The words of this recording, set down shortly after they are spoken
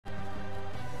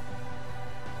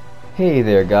Hey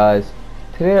there guys,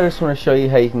 today I just want to show you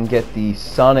how you can get the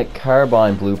Sonic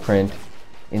Carbine blueprint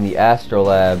in the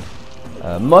Astrolab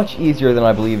much easier than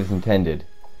I believe is intended.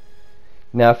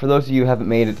 Now for those of you who haven't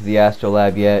made it to the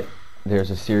Astrolab yet,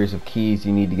 there's a series of keys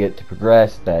you need to get to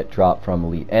progress that drop from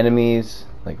elite enemies,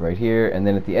 like right here, and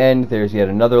then at the end there's yet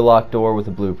another locked door with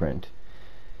a blueprint.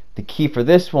 The key for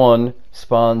this one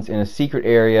spawns in a secret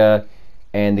area,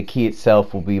 and the key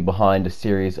itself will be behind a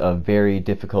series of very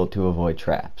difficult to avoid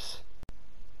traps.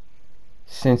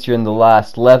 Since you're in the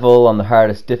last level on the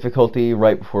hardest difficulty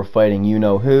right before fighting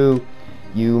you-know-who,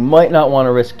 you might not want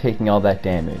to risk taking all that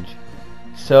damage.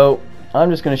 So I'm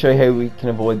just going to show you how we can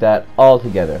avoid that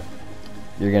altogether.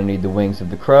 You're going to need the wings of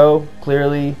the crow,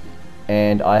 clearly,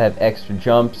 and I have extra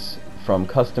jumps from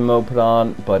custom mode put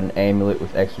on, but an amulet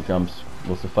with extra jumps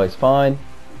will suffice fine.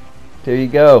 There you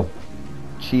go.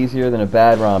 Cheesier than a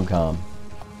bad rom-com.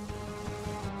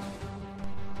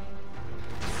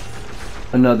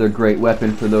 Another great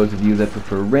weapon for those of you that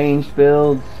prefer ranged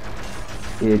builds.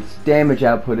 Its damage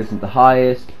output isn't the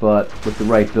highest, but with the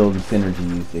right build and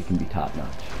synergies, it can be top-notch.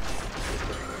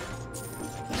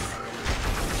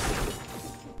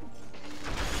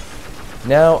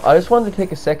 Now, I just wanted to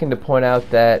take a second to point out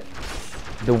that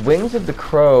the wings of the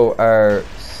crow are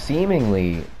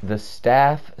seemingly the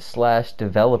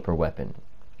staff/developer weapon.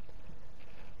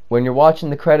 When you're watching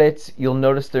the credits, you'll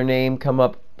notice their name come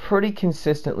up pretty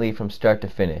consistently from start to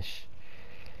finish.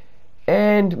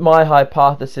 And my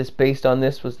hypothesis based on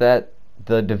this was that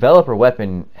the developer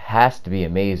weapon has to be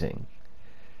amazing.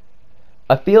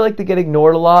 I feel like they get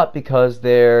ignored a lot because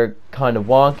they're kind of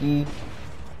wonky,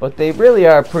 but they really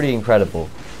are pretty incredible.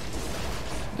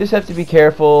 You just have to be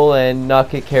careful and not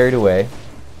get carried away.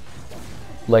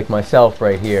 Like myself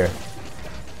right here.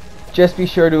 Just be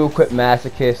sure to equip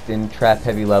Masochist in trap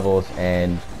heavy levels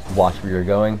and watch where you're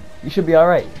going. You should be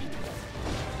alright.